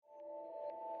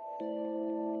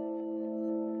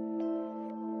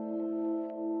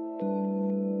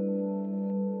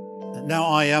Now,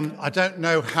 I don't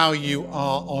know how you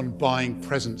are on buying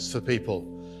presents for people.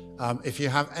 If you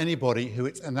have anybody who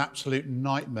it's an absolute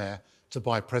nightmare to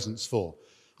buy presents for.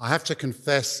 I have to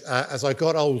confess, as I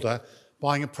got older,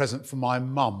 buying a present for my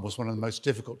mum was one of the most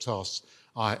difficult tasks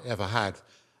I ever had.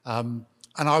 And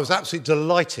I was absolutely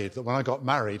delighted that when I got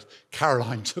married,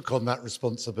 Caroline took on that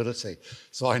responsibility.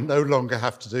 So I no longer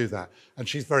have to do that. And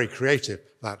she's very creative,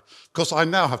 that. Of course, I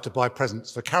now have to buy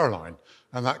presents for Caroline,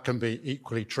 and that can be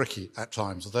equally tricky at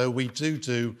times, although we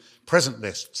do present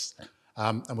lists.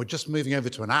 And we're just moving over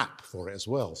to an app for it as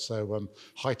well, so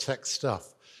high-tech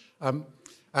stuff.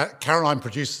 Caroline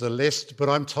produces the list, but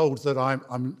I'm told that I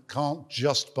can't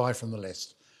just buy from the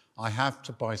list. I have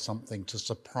to buy something to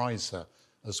surprise her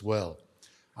as well.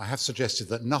 I have suggested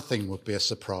that nothing would be a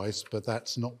surprise, but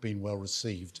that's not been well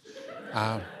received.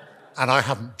 And I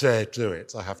haven't dared do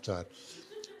it, I have to add.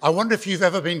 I wonder if you've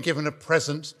ever been given a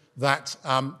present that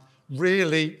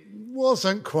really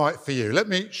wasn't quite for you. Let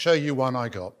me show you one I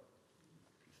got.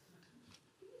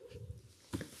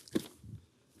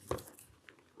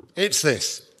 It's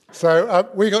this. So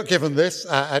we got given this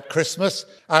at Christmas,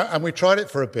 and we tried it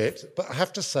for a bit, but I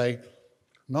have to say,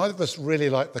 neither of us really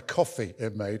liked the coffee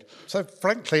it made. So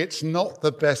frankly, it's not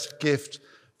the best gift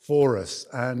for us.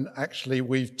 And actually,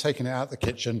 we've taken it out of the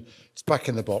kitchen. It's back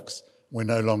in the box. We're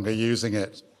no longer using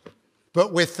it.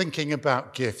 But we're thinking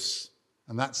about gifts,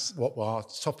 and that's what our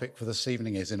topic for this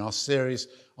evening is in our series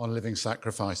on living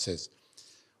sacrifices.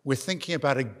 We're thinking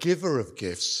about a giver of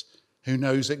gifts who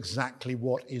knows exactly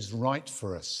what is right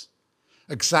for us,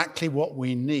 exactly what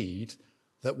we need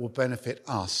that will benefit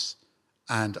us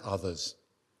and others.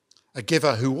 A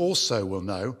giver who also will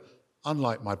know,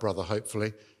 unlike my brother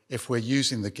hopefully, if we're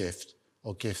using the gift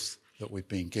or gifts that we've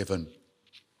been given.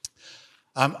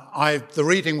 The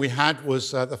reading we had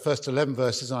was the first 11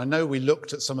 verses, and I know we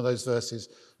looked at some of those verses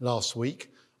last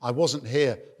week. I wasn't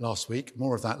here last week,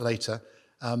 more of that later,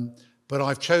 but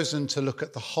I've chosen to look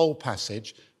at the whole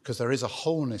passage because there is a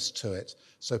wholeness to it,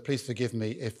 so please forgive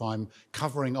me if I'm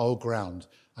covering old ground.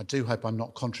 I do hope I'm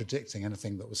not contradicting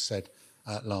anything that was said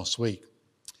last week.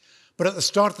 But at the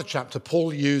start of the chapter,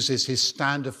 Paul uses his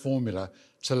standard formula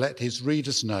to let his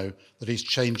readers know that he's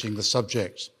changing the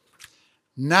subject.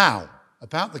 Now,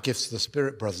 about the gifts of the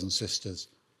Spirit, brothers and sisters,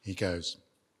 he goes.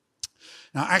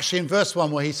 Now, actually, in verse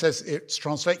 1, where he says it's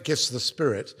translate gifts of the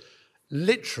Spirit,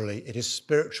 literally it is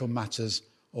spiritual matters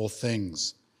or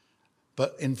things.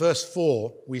 But in verse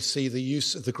 4, we see the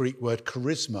use of the Greek word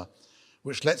charisma,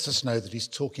 which lets us know that he's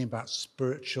talking about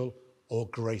spiritual or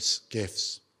grace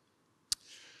gifts.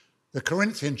 The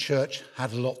Corinthian church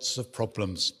had lots of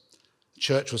problems. The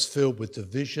church was filled with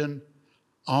division,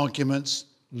 arguments,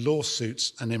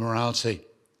 lawsuits, and immorality.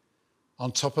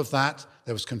 On top of that,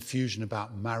 there was confusion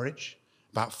about marriage,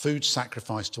 about food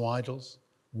sacrificed to idols,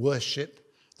 worship,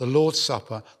 the Lord's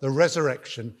Supper, the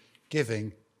resurrection,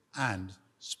 giving, and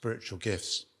spiritual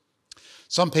gifts.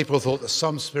 Some people thought that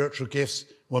some spiritual gifts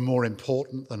were more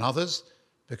important than others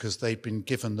because they'd been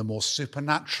given the more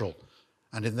supernatural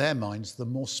and, in their minds, the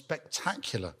more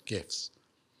spectacular gifts.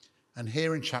 And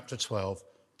here in chapter 12,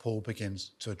 Paul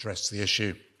begins to address the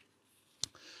issue.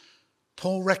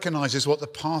 Paul recognises what the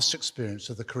past experience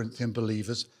of the Corinthian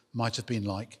believers might have been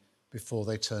like before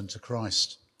they turned to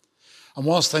Christ. And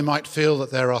whilst they might feel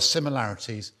that there are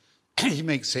similarities, he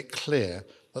makes it clear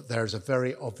that there is a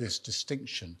very obvious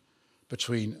distinction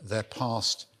between their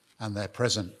past and their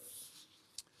present.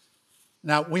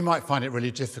 Now, we might find it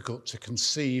really difficult to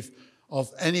conceive of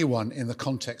anyone in the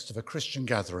context of a Christian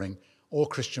gathering or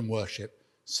Christian worship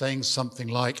saying something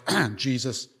like,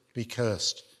 Jesus be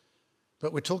cursed.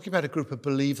 But we're talking about a group of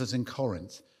believers in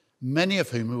Corinth, many of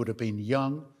whom would have been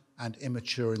young and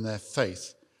immature in their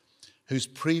faith, whose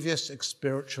previous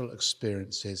spiritual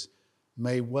experiences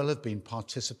may well have been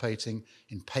participating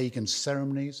in pagan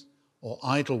ceremonies or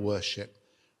idol worship,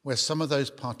 where some of those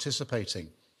participating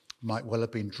might well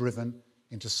have been driven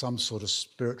into some sort of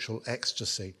spiritual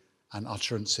ecstasy and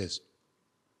utterances.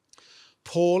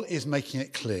 Paul is making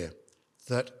it clear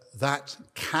that that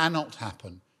cannot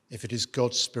happen if it is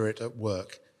God's Spirit at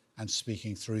work and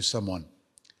speaking through someone.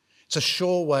 It's a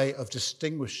sure way of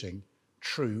distinguishing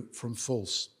true from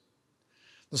false.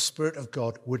 The Spirit of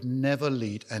God would never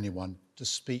lead anyone to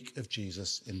speak of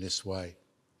Jesus in this way.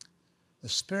 The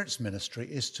Spirit's ministry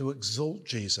is to exalt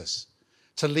Jesus,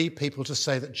 to lead people to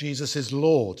say that Jesus is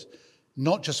Lord,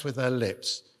 not just with their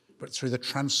lips, but through the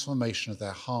transformation of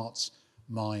their hearts,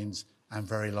 minds, and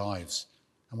very lives.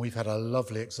 And we've had a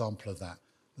lovely example of that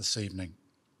this evening.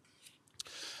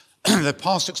 The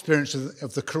past experience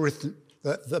of the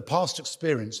The past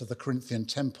experience of the Corinthian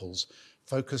temples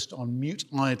focused on mute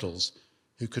idols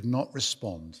who could not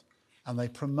respond, and they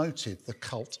promoted the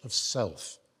cult of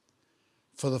self.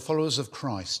 For the followers of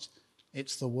Christ,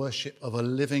 it's the worship of a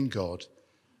living God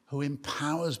who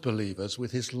empowers believers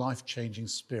with his life-changing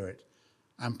spirit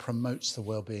and promotes the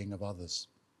well-being of others.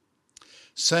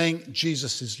 Saying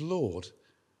Jesus is Lord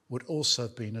would also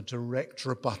have been a direct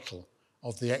rebuttal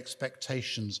of the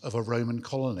expectations of a Roman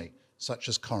colony, such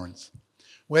as Corinth,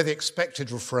 where the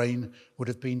expected refrain would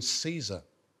have been Caesar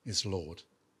is Lord.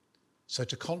 So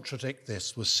to contradict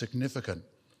this was significant,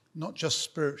 not just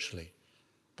spiritually,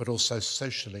 but also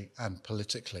socially and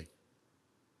politically.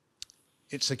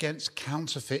 It's against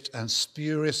counterfeit and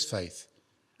spurious faith,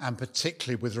 and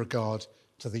particularly with regard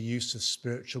to the use of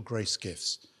spiritual grace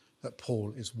gifts, that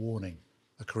Paul is warning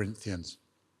the Corinthians.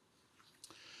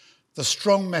 The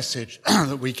strong message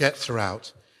that we get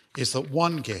throughout is that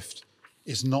one gift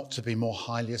is not to be more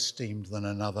highly esteemed than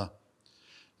another,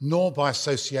 nor by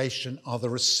association are the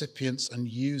recipients and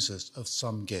users of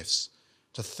some gifts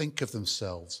to think of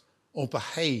themselves or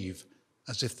behave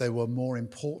as if they were more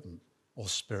important or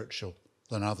spiritual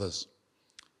than others.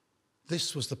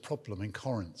 This was the problem in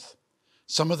Corinth.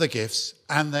 Some of the gifts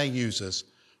and their users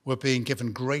were being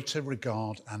given greater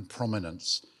regard and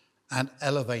prominence and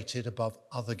elevated above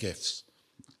other gifts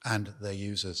and their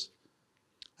users.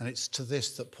 And it's to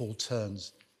this that Paul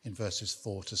turns in verses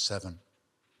 4 to 7.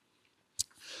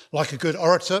 Like a good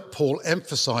orator, Paul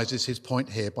emphasizes his point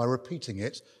here by repeating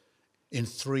it in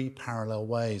three parallel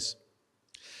ways.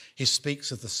 He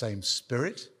speaks of the same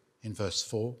Spirit in verse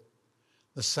 4,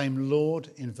 the same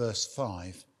Lord in verse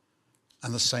 5,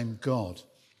 and the same God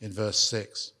in verse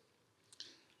 6.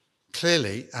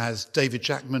 Clearly, as David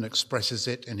Jackman expresses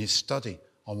it in his study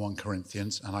on 1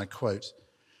 Corinthians, and I quote,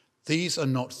 "These are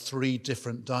not three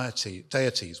different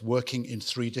deities working in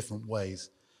three different ways,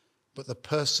 but the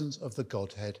persons of the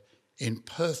Godhead in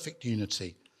perfect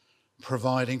unity,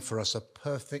 providing for us a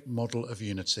perfect model of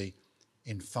unity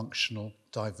in functional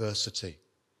diversity."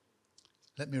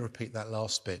 Let me repeat that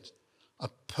last bit. A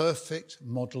perfect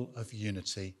model of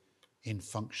unity in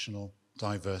functional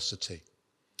diversity.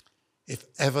 If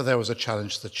ever there was a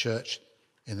challenge to the church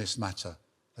in this matter,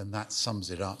 then that sums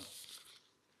it up.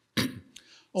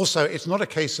 Also, it's not a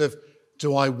case of,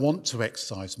 do I want to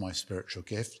exercise my spiritual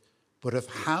gift, but of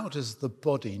how does the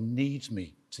body need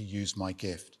me to use my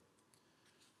gift?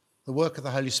 The work of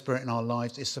the Holy Spirit in our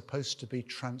lives is supposed to be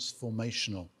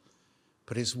transformational,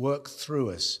 but his work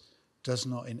through us does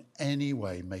not in any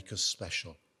way make us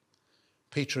special.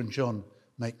 Peter and John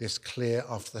make this clear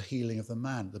after the healing of the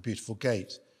man at the beautiful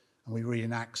gate. And we read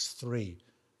in Acts 3,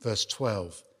 verse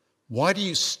 12, "Why do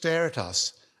you stare at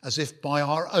us as if by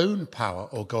our own power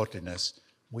or godliness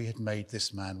we had made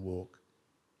this man walk?"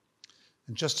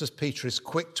 And just as Peter is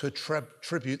quick to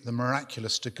attribute the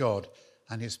miraculous to God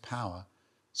and his power,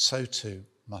 so too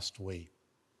must we.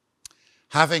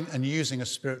 Having and using a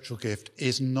spiritual gift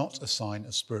is not a sign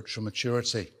of spiritual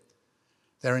maturity.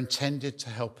 They're intended to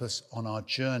help us on our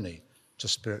journey to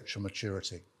spiritual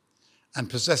maturity. And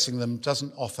possessing them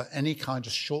doesn't offer any kind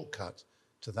of shortcut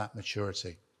to that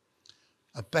maturity.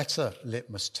 A better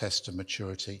litmus test of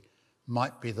maturity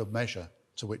might be the measure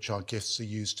to which our gifts are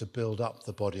used to build up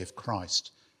the body of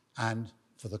Christ and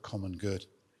for the common good.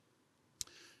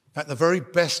 In fact, the very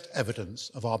best evidence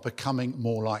of our becoming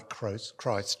more like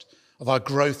Christ, of our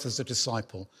growth as a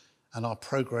disciple, and our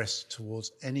progress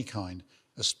towards any kind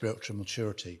of spiritual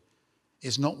maturity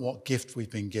is not what gift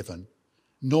we've been given,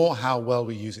 nor how well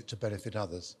we use it to benefit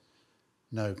others.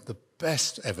 No, the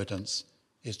best evidence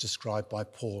is described by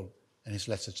Paul in his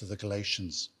letter to the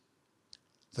Galatians.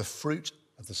 The fruit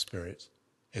of the Spirit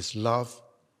is love,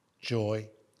 joy,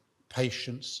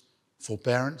 patience,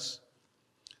 forbearance,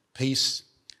 peace,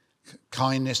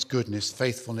 kindness, goodness,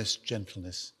 faithfulness,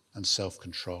 gentleness, and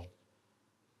self-control.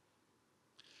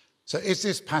 So is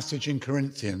this passage in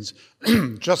Corinthians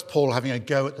just Paul having a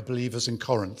go at the believers in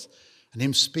Corinth and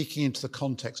him speaking into the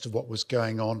context of what was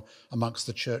going on amongst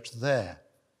the church there?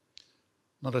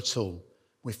 Not at all.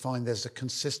 We find there's a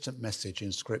consistent message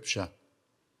in Scripture.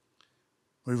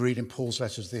 We read in Paul's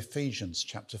letter to the Ephesians,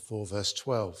 chapter 4, verse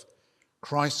 12,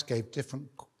 "Christ gave different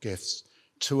gifts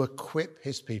to equip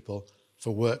his people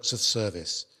for works of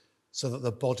service, so that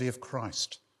the body of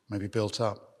Christ may be built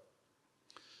up."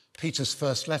 Peter's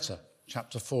first letter,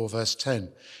 chapter 4, verse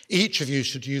 10, "Each of you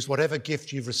should use whatever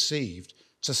gift you've received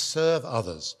to serve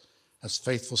others as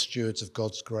faithful stewards of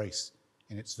God's grace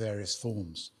in its various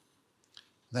forms."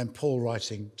 Then Paul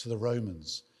writing to the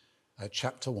Romans,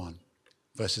 chapter 1,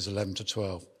 verses 11 to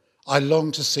 12, "I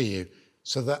long to see you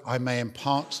so that I may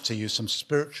impart to you some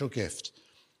spiritual gift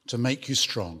to make you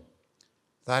strong.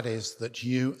 That is, that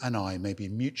you and I may be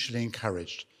mutually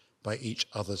encouraged by each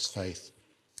other's faith.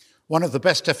 One of the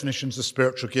best definitions of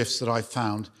spiritual gifts that I've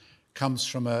found comes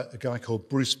from a guy called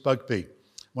Bruce Bugbee,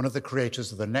 one of the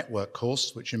creators of the Network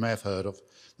course, which you may have heard of,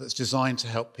 that's designed to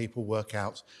help people work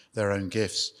out their own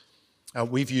gifts.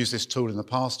 We've used this tool in the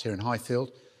past here in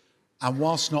Highfield, and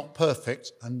whilst not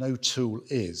perfect, and no tool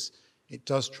is, it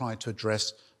does try to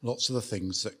address lots of the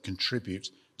things that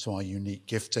contribute to our unique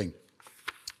gifting.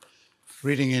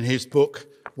 Reading in his book,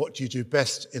 What Do You Do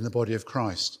Best in the Body of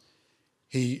Christ,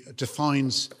 he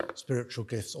defines spiritual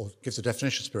gifts, or gives a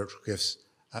definition of spiritual gifts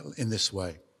in this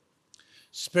way.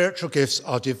 Spiritual gifts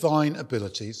are divine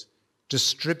abilities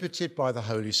distributed by the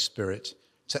Holy Spirit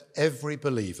to every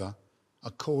believer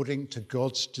according to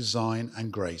God's design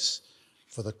and grace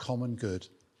for the common good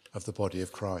of the body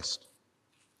of Christ.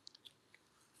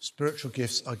 Spiritual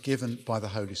gifts are given by the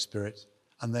Holy Spirit,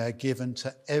 and they are given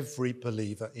to every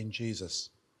believer in Jesus.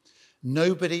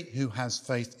 Nobody who has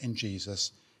faith in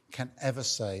Jesus can ever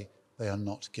say they are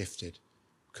not gifted,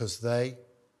 because they,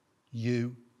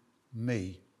 you,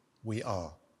 me, we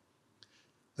are.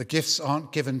 The gifts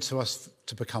aren't given to us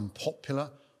to become popular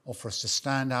or for us to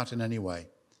stand out in any way.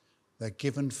 They're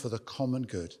given for the common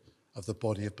good of the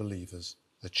body of believers,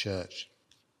 the church.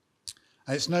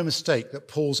 And it's no mistake that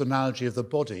Paul's analogy of the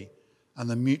body and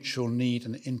the mutual need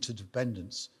and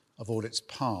interdependence of all its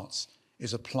parts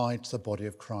is applied to the body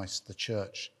of Christ, the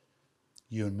church,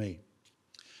 you and me.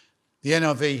 The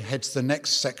NIV heads the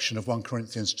next section of 1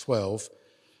 Corinthians 12,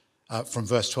 from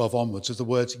verse 12 onwards, with the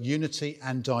words unity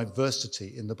and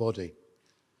diversity in the body.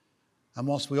 And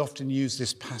whilst we often use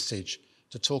this passage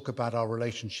to talk about our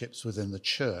relationships within the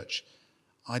church,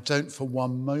 I don't for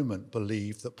one moment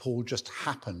believe that Paul just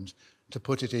happened to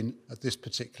put it in at this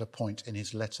particular point in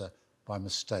his letter by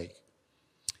mistake.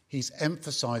 He's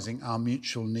emphasizing our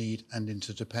mutual need and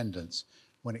interdependence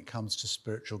when it comes to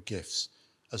spiritual gifts,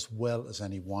 as well as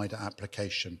any wider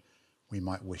application we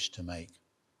might wish to make.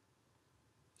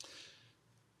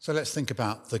 So let's think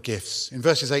about the gifts. In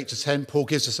verses 8 to 10, Paul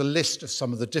gives us a list of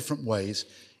some of the different ways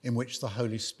in which the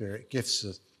Holy Spirit gifts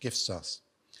us.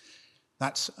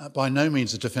 That's by no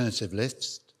means a definitive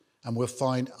list, and we'll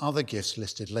find other gifts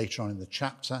listed later on in the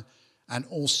chapter, and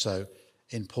also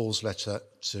in Paul's letter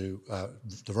to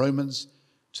the Romans,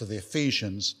 to the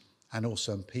Ephesians, and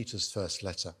also in Peter's first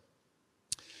letter.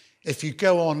 If you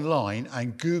go online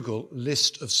and Google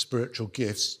list of spiritual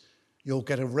gifts, you'll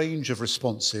get a range of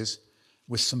responses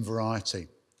with some variety,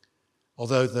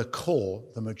 although the core,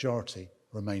 the majority,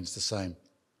 remains the same.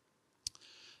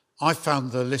 I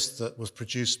found the list that was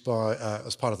produced by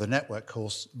as part of the Network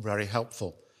course very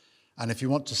helpful. And if you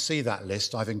want to see that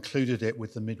list, I've included it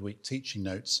with the midweek teaching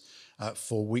notes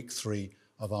for week 3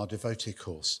 of our Devotee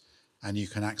course. And you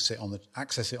can access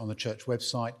it on the church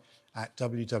website at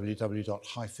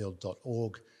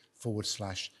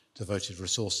www.highfield.org/devoted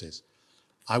resources.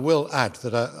 I will add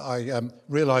that I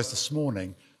realised this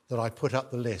morning that I put up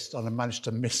the list and I managed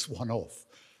to miss one off.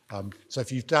 So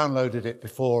if you've downloaded it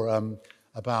before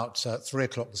about 3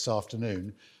 o'clock this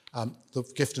afternoon, the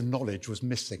gift of knowledge was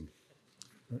missing.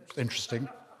 Interesting.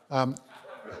 I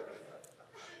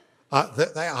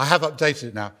have updated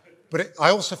it now. But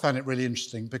I also found it really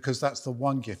interesting because that's the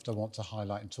one gift I want to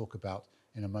highlight and talk about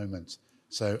in a moment.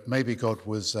 So maybe God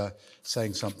was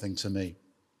saying something to me.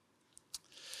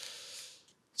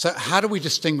 So how do we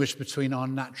distinguish between our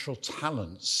natural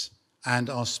talents and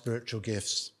our spiritual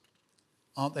gifts?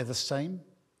 Aren't they the same?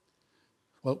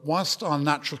 Well, whilst our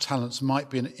natural talents might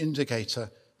be an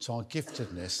indicator to our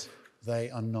giftedness,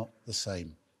 they are not the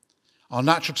same. Our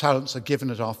natural talents are given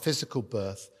at our physical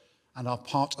birth and are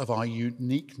part of our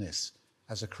uniqueness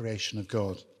as a creation of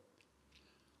God.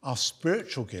 Our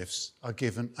spiritual gifts are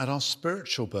given at our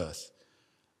spiritual birth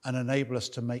and enable us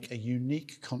to make a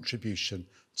unique contribution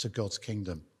to God's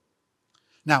kingdom.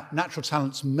 Now, natural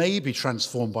talents may be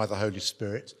transformed by the Holy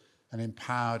Spirit and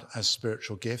empowered as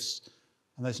spiritual gifts,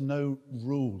 and there's no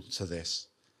rule to this.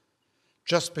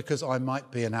 Just because I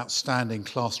might be an outstanding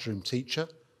classroom teacher,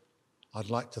 I'd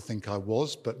like to think I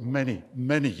was, but many,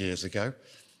 many years ago,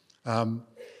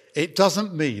 it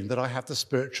doesn't mean that I have the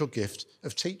spiritual gift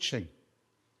of teaching.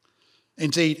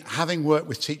 Indeed, having worked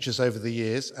with teachers over the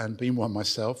years and been one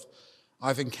myself,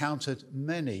 I've encountered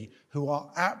many who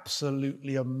are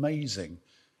absolutely amazing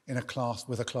in a class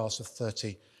with a class of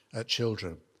 30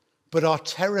 children, but are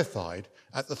terrified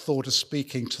at the thought of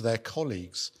speaking to their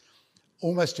colleagues,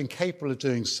 almost incapable of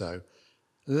doing so,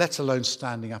 let alone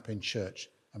standing up in church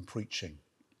and preaching.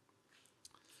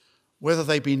 Whether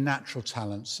they be natural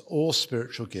talents or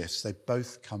spiritual gifts, they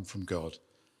both come from God,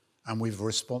 and we've a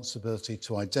responsibility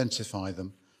to identify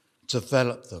them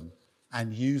develop them,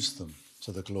 and use them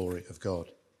to the glory of God.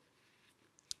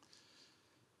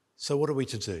 So what are we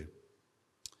to do?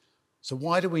 So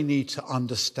why do we need to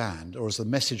understand, or as the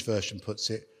Message version puts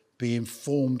it, be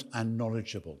informed and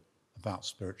knowledgeable about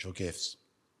spiritual gifts?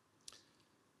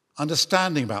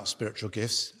 Understanding about spiritual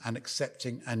gifts and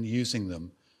accepting and using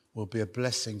them will be a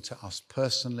blessing to us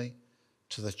personally,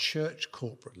 to the church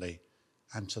corporately,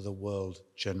 and to the world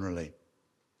generally.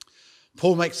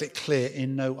 Paul makes it clear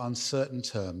in no uncertain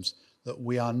terms that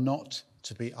we are not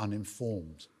to be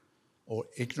uninformed or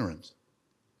ignorant.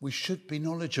 We should be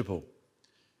knowledgeable.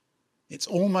 It's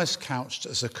almost couched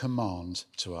as a command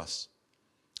to us.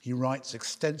 He writes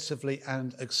extensively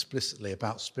and explicitly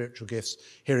about spiritual gifts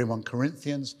here in 1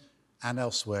 Corinthians and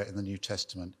elsewhere in the New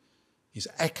Testament. He's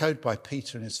echoed by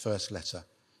Peter in his first letter,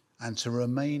 and to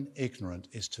remain ignorant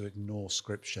is to ignore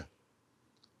Scripture.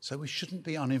 So we shouldn't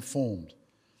be uninformed.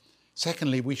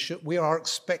 Secondly, we are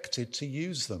expected to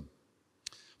use them.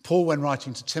 Paul, when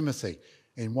writing to Timothy,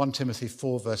 in 1 Timothy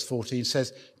 4 verse 14,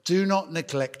 says, "Do not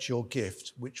neglect your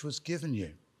gift which was given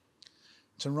you."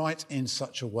 To write in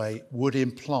such a way would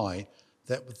imply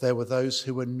that there were those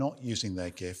who were not using their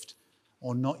gift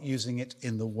or not using it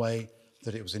in the way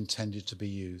that it was intended to be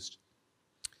used.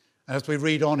 And as we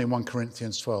read on in 1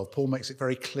 Corinthians 12, Paul makes it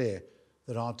very clear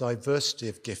that our diversity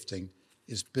of gifting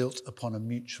is built upon a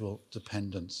mutual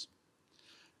dependence.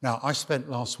 Now, I spent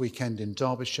last weekend in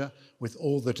Derbyshire with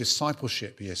all the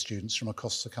discipleship year students from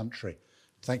across the country.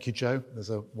 Thank you, Joe.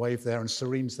 There's a wave there, and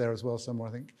Serene's there as well somewhere,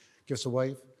 I think. Give us a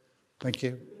wave. Thank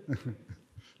you.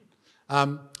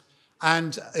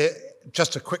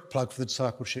 Just a quick plug for the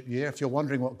discipleship year. If you're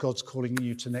wondering what God's calling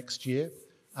you to next year,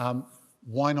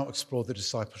 why not explore the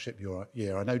discipleship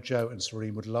year? I know Joe and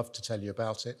Serene would love to tell you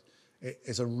about it. It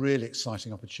is a really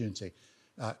exciting opportunity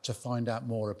to find out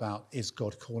more about, is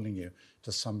God calling you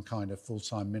to some kind of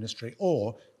full-time ministry,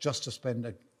 or just to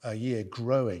spend a year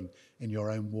growing in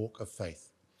your own walk of faith.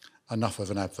 Enough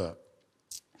of an advert.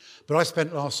 But I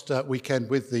spent last weekend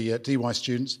with the DY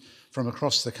students from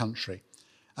across the country.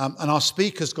 And our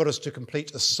speakers got us to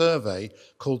complete a survey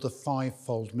called the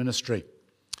Fivefold Ministry,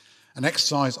 an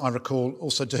exercise I recall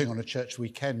also doing on a church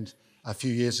weekend a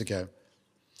few years ago.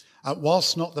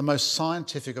 Whilst not the most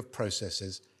scientific of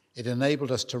processes, it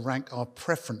enabled us to rank our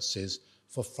preferences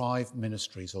for 5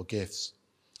 ministries or gifts: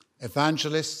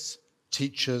 evangelists,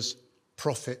 teachers,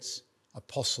 prophets,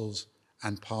 apostles,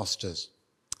 and pastors.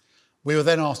 We were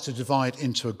then asked to divide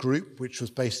into a group which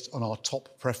was based on our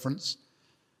top preference.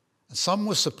 And some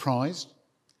were surprised.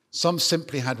 Some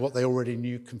simply had what they already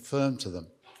knew confirmed to them.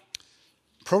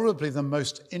 Probably the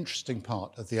most interesting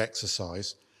part of the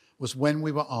exercise was when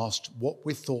we were asked what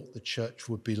we thought the church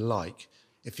would be like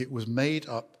if it was made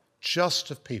up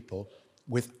just of people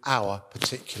with our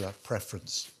particular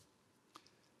preference.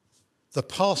 The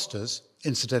pastors,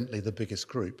 incidentally the biggest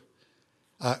group,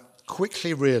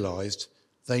 quickly realised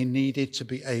they needed to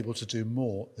be able to do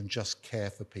more than just care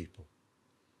for people.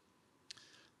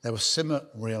 There were similar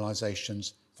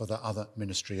realisations for the other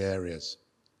ministry areas.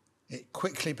 It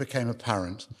quickly became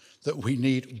apparent that we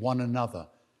need one another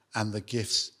and the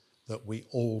gifts that we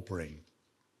all bring.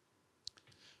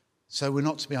 So we're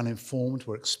not to be uninformed,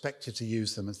 we're expected to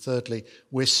use them. And thirdly,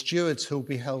 we're stewards who will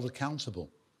be held accountable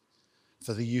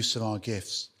for the use of our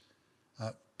gifts.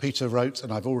 Peter wrote,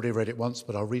 and I've already read it once,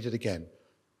 but I'll read it again.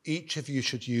 Each of you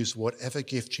should use whatever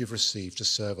gift you've received to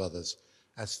serve others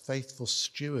as faithful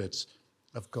stewards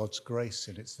of God's grace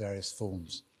in its various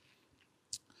forms.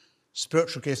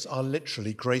 Spiritual gifts are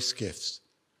literally grace gifts.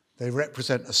 They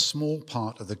represent a small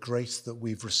part of the grace that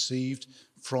we've received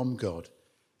from God,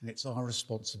 and it's our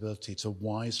responsibility to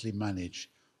wisely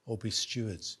manage or be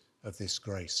stewards of this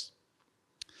grace.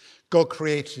 God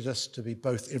created us to be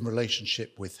both in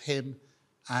relationship with him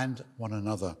and one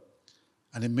another.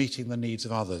 And in meeting the needs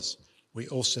of others, we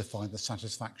also find the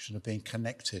satisfaction of being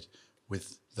connected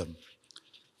with them.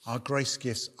 Our grace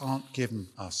gifts aren't given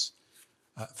us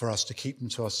for us to keep them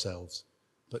to ourselves,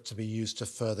 but to be used to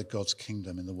further God's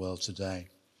kingdom in the world today.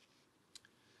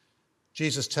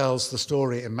 Jesus tells the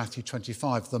story in Matthew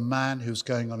 25, the man who's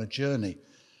going on a journey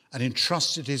and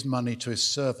entrusted his money to his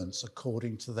servants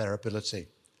according to their ability.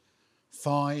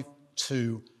 5,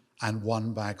 2, and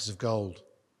 1 bags of gold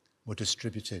were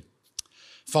distributed.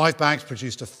 5 bags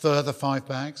produced a further 5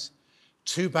 bags.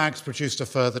 2 bags produced a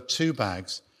further 2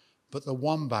 bags, but the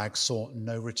 1 bag saw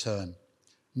no return,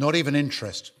 not even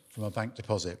interest from a bank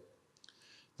deposit.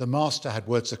 The master had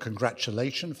words of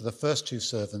congratulation for the first 2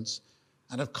 servants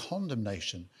and of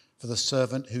condemnation for the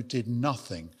servant who did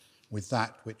nothing with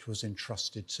that which was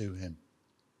entrusted to him.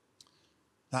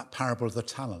 That parable of the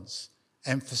talents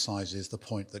emphasizes the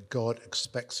point that God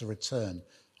expects a return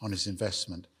on his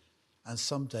investment, and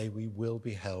someday we will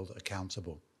be held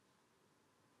accountable.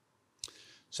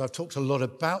 So I've talked a lot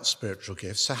about spiritual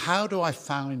gifts. So how do I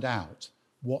find out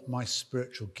what my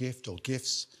spiritual gift or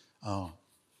gifts are?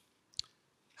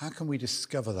 How can we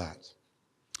discover that?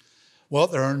 Well,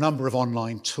 there are a number of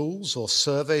online tools or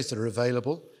surveys that are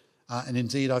available. And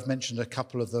indeed, I've mentioned a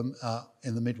couple of them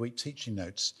in the midweek teaching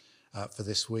notes for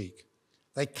this week.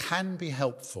 They can be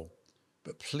helpful,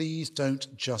 but please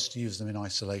don't just use them in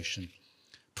isolation.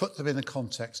 Put them in the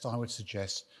context, I would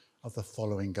suggest, of the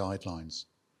following guidelines.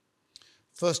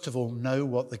 First of all, know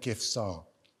what the gifts are.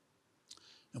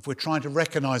 If we're trying to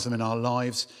recognize them in our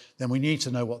lives, then we need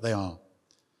to know what they are.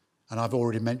 And I've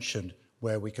already mentioned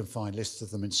where we can find lists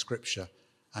of them in Scripture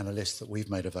and a list that we've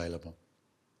made available.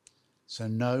 So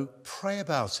know, pray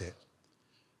about it.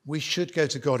 We should go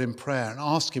to God in prayer and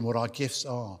ask him what our gifts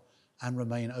are and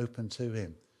remain open to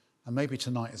him. And maybe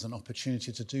tonight is an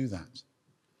opportunity to do that.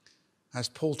 As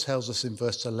Paul tells us in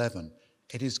verse 11,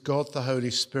 it is God the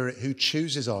Holy Spirit who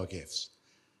chooses our gifts.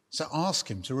 So ask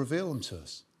him to reveal them to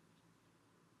us.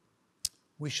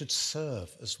 We should serve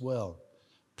as well.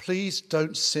 Please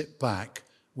don't sit back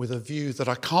with a view that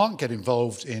I can't get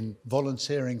involved in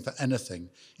volunteering for anything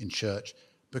in church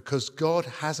because God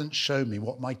hasn't shown me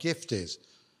what my gift is.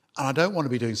 And I don't want to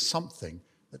be doing something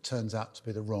that turns out to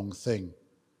be the wrong thing.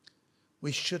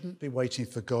 We shouldn't be waiting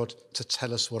for God to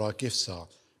tell us what our gifts are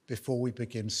before we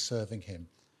begin serving him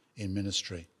in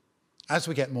ministry. As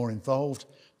we get more involved,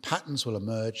 patterns will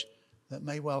emerge that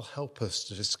may well help us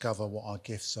to discover what our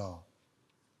gifts are.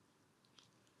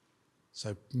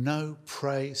 So know,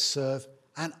 pray, serve,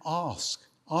 and ask.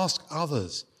 Ask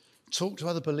others. Talk to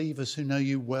other believers who know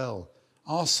you well.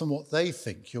 Ask them what they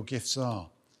think your gifts are.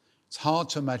 It's hard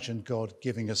to imagine God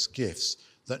giving us gifts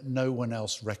that no one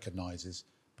else recognizes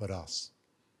but us.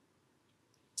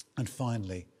 And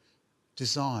finally,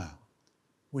 desire.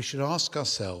 We should ask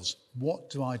ourselves, what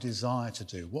do I desire to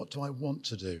do? What do I want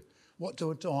to do? What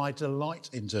do I delight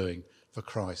in doing for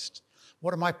Christ?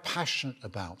 What am I passionate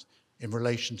about in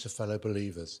relation to fellow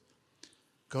believers?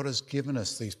 God has given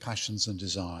us these passions and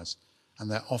desires,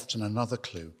 and they're often another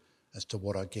clue as to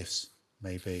what our gifts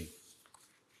may be.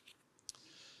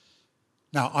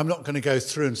 Now, I'm not going to go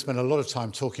through and spend a lot of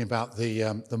time talking about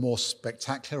the more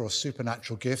spectacular or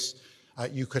supernatural gifts.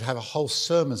 You could have a whole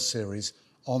sermon series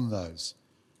on those.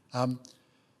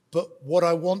 But what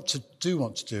I want to do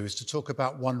is to talk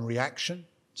about one reaction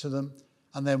to them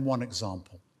and then one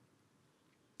example.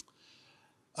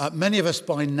 Many of us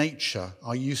by nature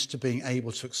are used to being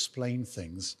able to explain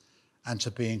things and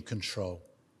to be in control.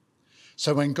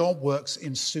 So when God works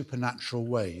in supernatural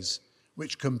ways,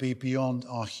 which can be beyond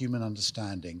our human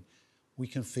understanding, we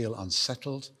can feel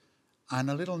unsettled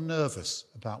and a little nervous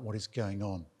about what is going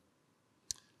on.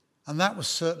 And that was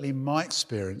certainly my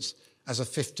experience as a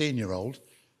 15-year-old,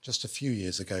 just a few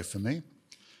years ago for me,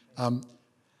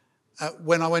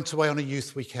 when I went away on a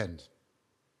youth weekend.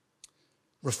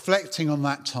 Reflecting on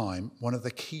that time, one of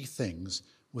the key things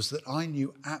was that I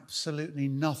knew absolutely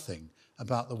nothing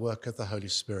about the work of the Holy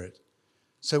Spirit.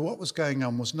 So what was going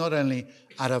on was not only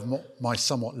out of my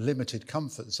somewhat limited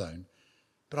comfort zone,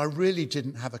 but I really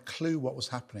didn't have a clue what was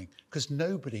happening because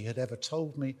nobody had ever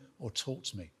told me or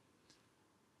taught me.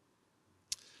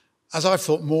 As I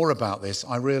thought more about this,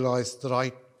 I realized that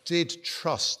I did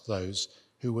trust those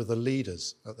who were the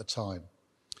leaders at the time.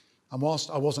 And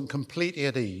whilst I wasn't completely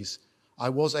at ease, I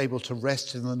was able to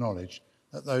rest in the knowledge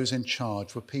that those in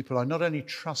charge were people I not only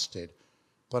trusted,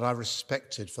 but I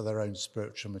respected for their own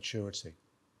spiritual maturity.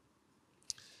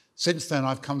 Since then,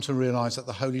 I've come to realize that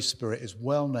the Holy Spirit is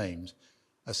well named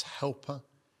as helper,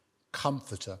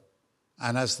 comforter,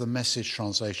 and as the Message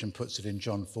translation puts it in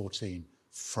John 14,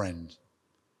 friend.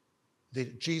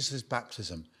 At Jesus'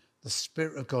 baptism, the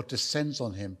Spirit of God descends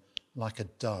on him like a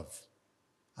dove,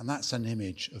 and that's an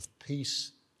image of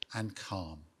peace and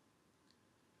calm.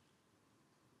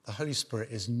 The Holy Spirit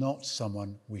is not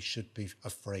someone we should be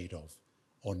afraid of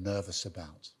or nervous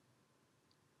about.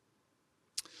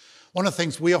 One of the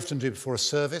things we often do before a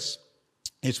service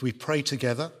is we pray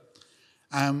together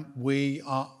and we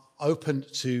are open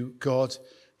to God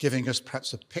giving us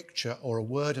perhaps a picture or a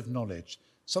word of knowledge,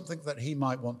 something that he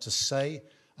might want to say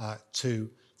to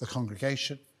the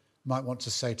congregation, might want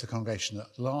to say to the congregation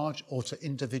at large or to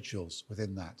individuals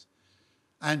within that.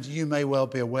 And you may well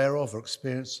be aware of or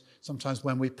experience sometimes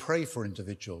when we pray for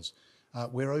individuals,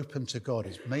 we're open to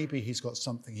God. Maybe he's got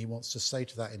something he wants to say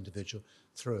to that individual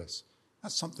through us.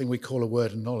 That's something we call a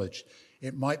word of knowledge.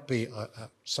 It might be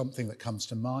something that comes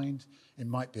to mind. It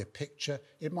might be a picture.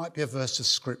 It might be a verse of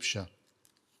scripture.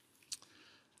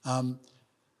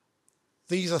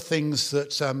 These are things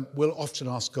that we'll often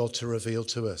ask God to reveal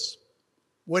to us.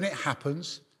 When it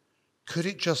happens, could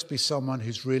it just be someone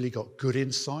who's really got good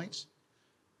insight,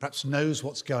 perhaps knows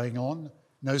what's going on,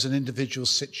 knows an individual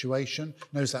situation,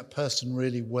 knows that person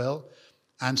really well,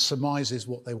 and surmises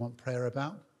what they want prayer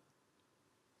about?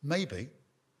 Maybe.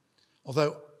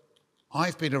 Although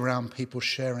I've been around people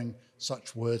sharing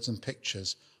such words and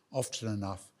pictures often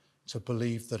enough to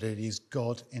believe that it is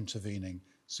God intervening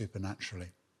supernaturally.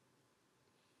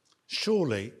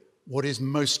 Surely what is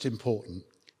most important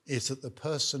is that the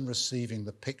person receiving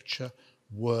the picture,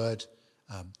 word,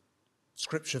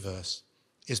 scripture verse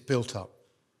is built up.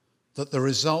 That the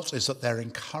result is that they're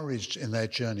encouraged in their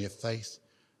journey of faith,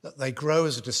 that they grow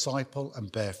as a disciple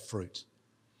and bear fruit.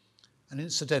 And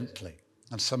incidentally,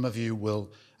 and some of you will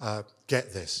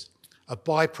get this, a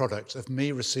byproduct of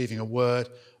me receiving a word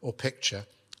or picture,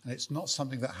 and it's not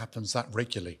something that happens that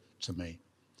regularly to me,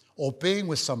 or being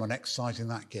with someone exercising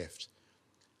that gift,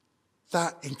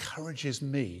 that encourages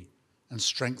me and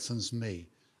strengthens me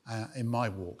in my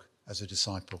walk as a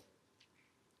disciple.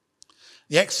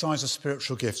 The exercise of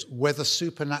spiritual gifts, whether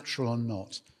supernatural or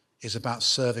not, is about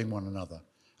serving one another,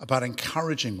 about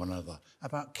encouraging one another,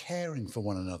 about caring for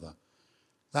one another.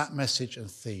 That message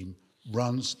and theme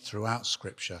runs throughout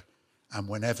Scripture and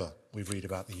whenever we read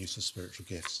about the use of spiritual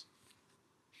gifts.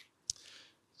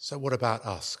 So what about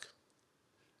us?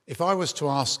 If I was to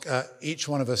ask each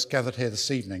one of us gathered here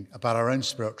this evening about our own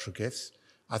spiritual gifts,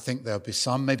 I think there would be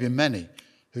some, maybe many,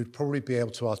 who'd probably be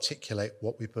able to articulate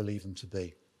what we believe them to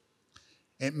be.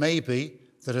 It may be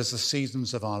that as the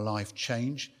seasons of our life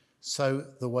change, so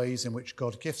the ways in which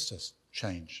God gifts us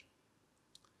change.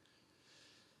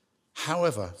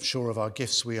 However sure of our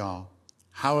gifts we are,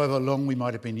 however long we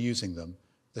might have been using them,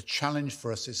 the challenge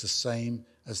for us is the same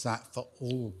as that for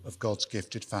all of God's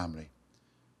gifted family,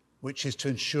 which is to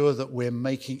ensure that we're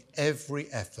making every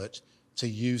effort to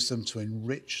use them to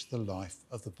enrich the life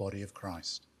of the body of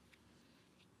Christ.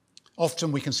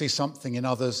 Often we can see something in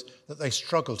others that they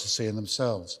struggle to see in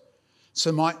themselves.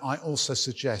 So might I also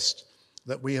suggest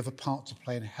that we have a part to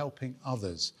play in helping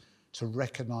others to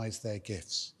recognise their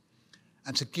gifts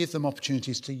and to give them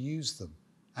opportunities to use them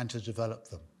and to develop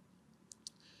them.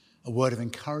 A word of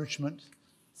encouragement,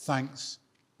 thanks,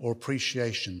 or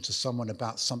appreciation to someone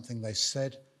about something they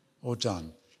said or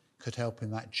done could help in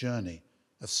that journey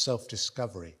of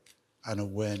self-discovery and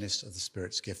awareness of the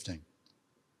Spirit's gifting.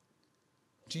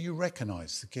 Do you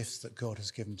recognise the gifts that God has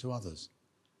given to others?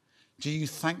 Do you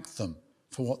thank them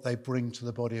for what they bring to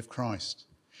the body of Christ?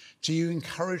 Do you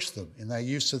encourage them in their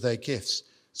use of their gifts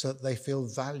so that they feel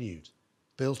valued,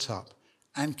 built up,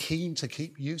 and keen to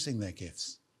keep using their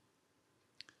gifts?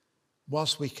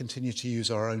 Whilst we continue to use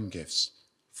our own gifts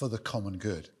for the common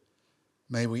good,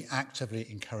 may we actively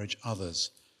encourage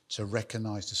others to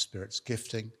recognise the Spirit's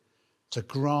gifting, to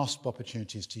grasp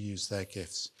opportunities to use their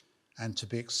gifts, and to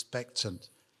be expectant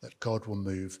that God will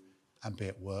move and be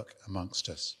at work amongst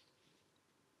us.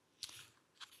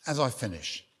 As I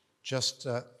finish, just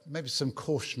maybe some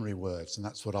cautionary words, and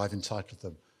that's what I've entitled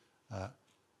them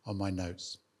on my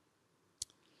notes.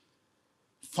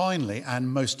 Finally, and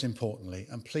most importantly,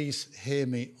 and please hear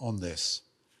me on this,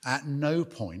 at no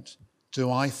point do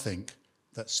I think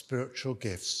that spiritual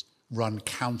gifts run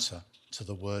counter to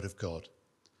the Word of God.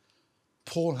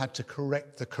 Paul had to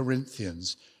correct the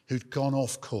Corinthians who'd gone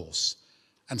off course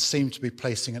and seemed to be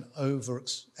placing an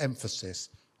overemphasis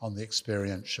on the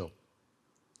experiential.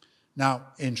 Now,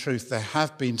 in truth, there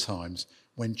have been times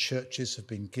when churches have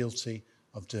been guilty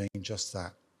of doing just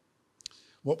that.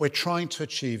 What we're trying to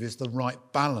achieve is the right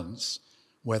balance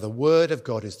where the Word of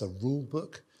God is the rule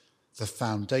book, the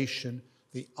foundation,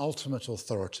 the ultimate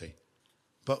authority.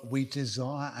 But we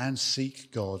desire and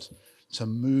seek God to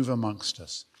move amongst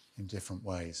us in different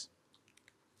ways.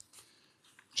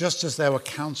 Just as there was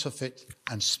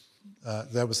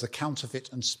the counterfeit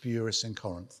and spurious in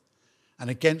Corinth, and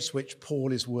against which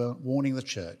Paul is warning the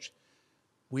church,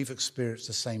 we've experienced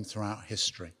the same throughout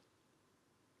history.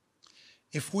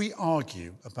 If we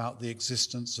argue about the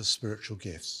existence of spiritual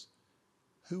gifts,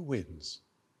 who wins?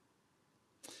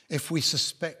 If we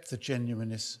suspect the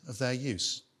genuineness of their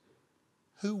use,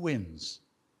 who wins?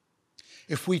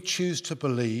 If we choose to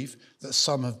believe that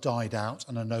some have died out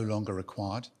and are no longer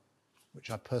required, which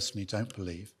I personally don't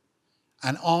believe,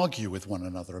 and argue with one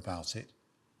another about it,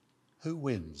 who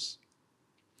wins?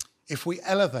 If we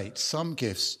elevate some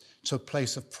gifts to a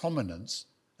place of prominence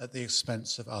at the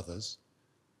expense of others,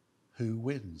 who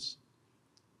wins?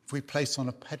 If we place on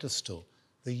a pedestal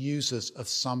the users of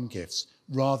some gifts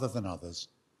rather than others,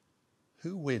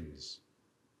 who wins?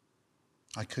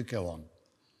 I could go on,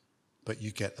 but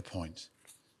you get the point.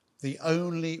 The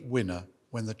only winner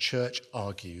when the church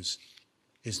argues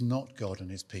is not God and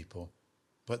his people,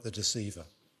 but the deceiver,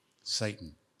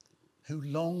 Satan, who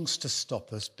longs to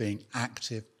stop us being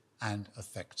active and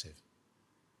effective.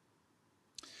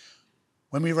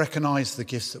 When we recognise the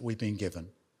gifts that we've been given,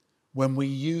 when we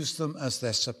use them as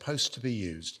they're supposed to be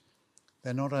used,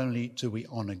 then not only do we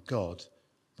honour God,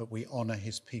 but we honour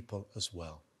his people as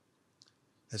well.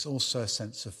 There's also a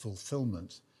sense of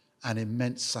fulfilment and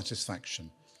immense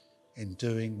satisfaction in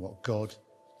doing what God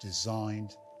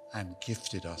designed and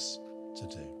gifted us to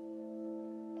do.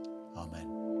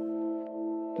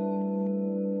 Amen.